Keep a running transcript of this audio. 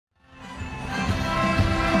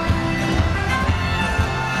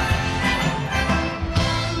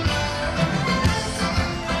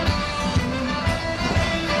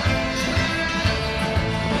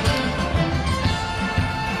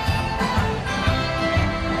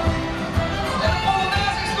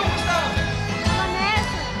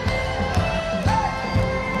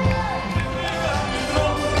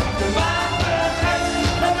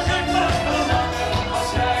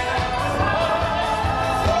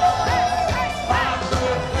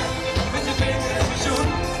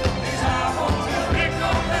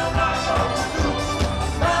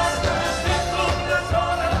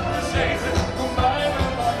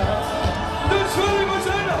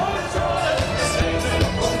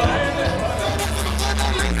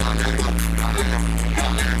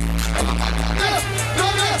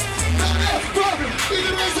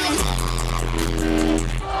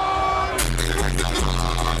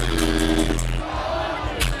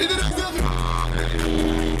Iedereen zegt...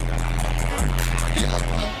 Ja,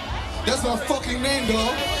 that's my fucking name,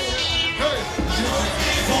 dog. Hey.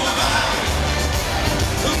 Voor mij.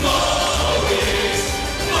 Mooi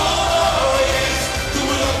is. Doe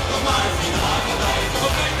het ook nog maar finale blijven.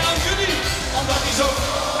 Wat kijk nou jullie? Omdat hij zo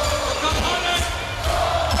kan hangen.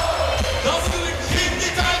 Dat wil ik geen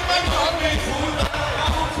niet uit mijn hand mee voelen. Ja,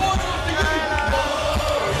 voor voordeel voor jullie.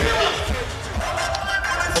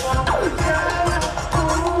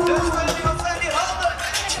 Dus willen die wat zijn die handen?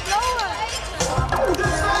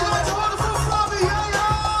 Dus wij zijn te worden voor Flavie, ja, ja!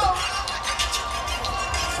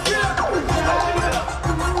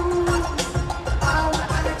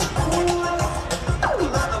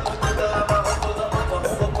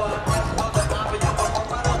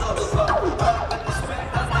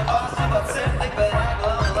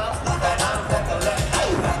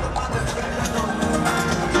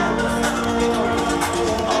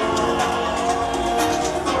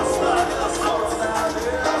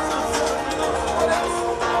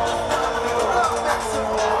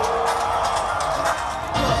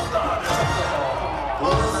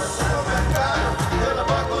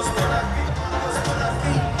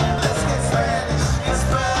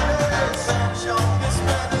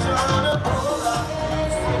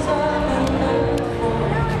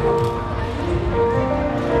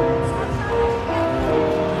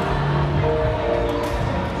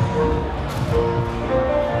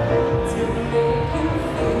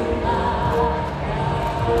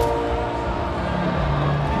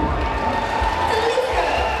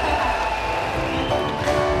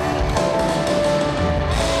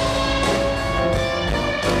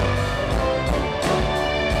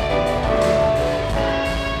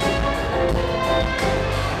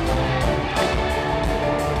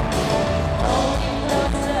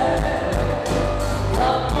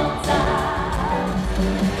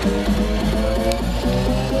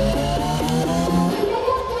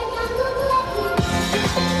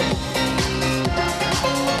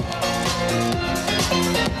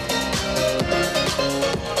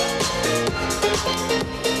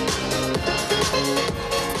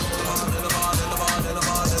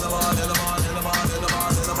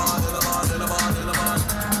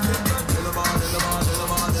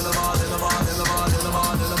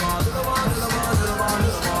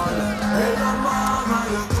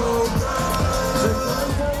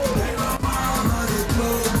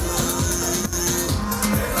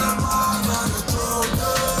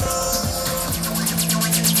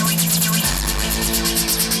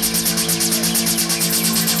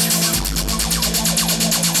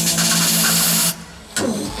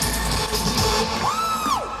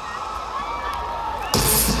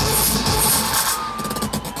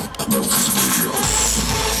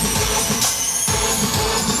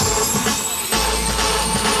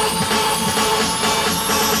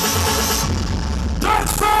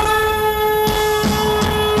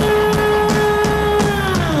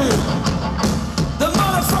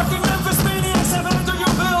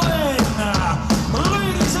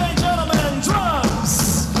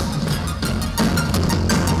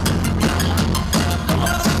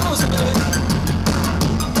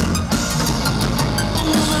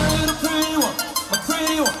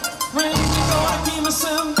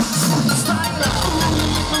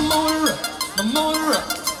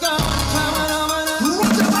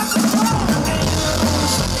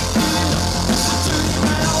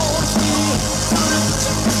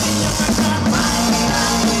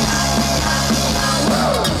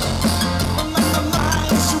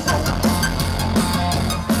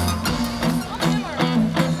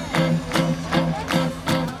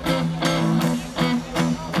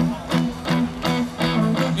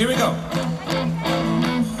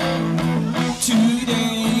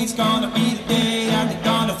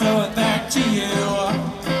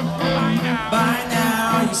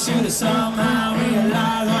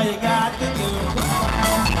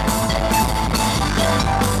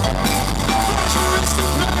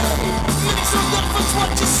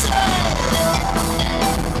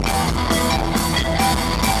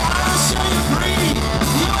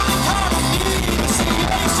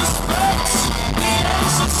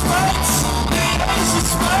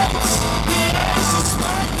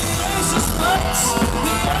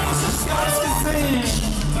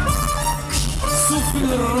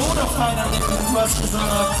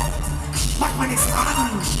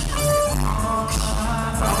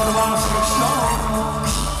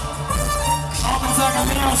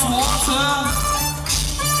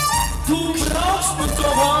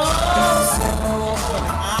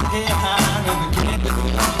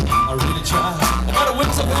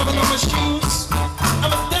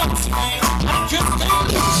 I'm a dance man, I just can't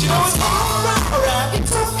lose you. It's alright,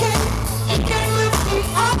 it's okay.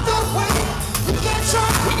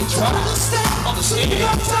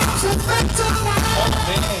 Sometimes it's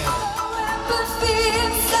better.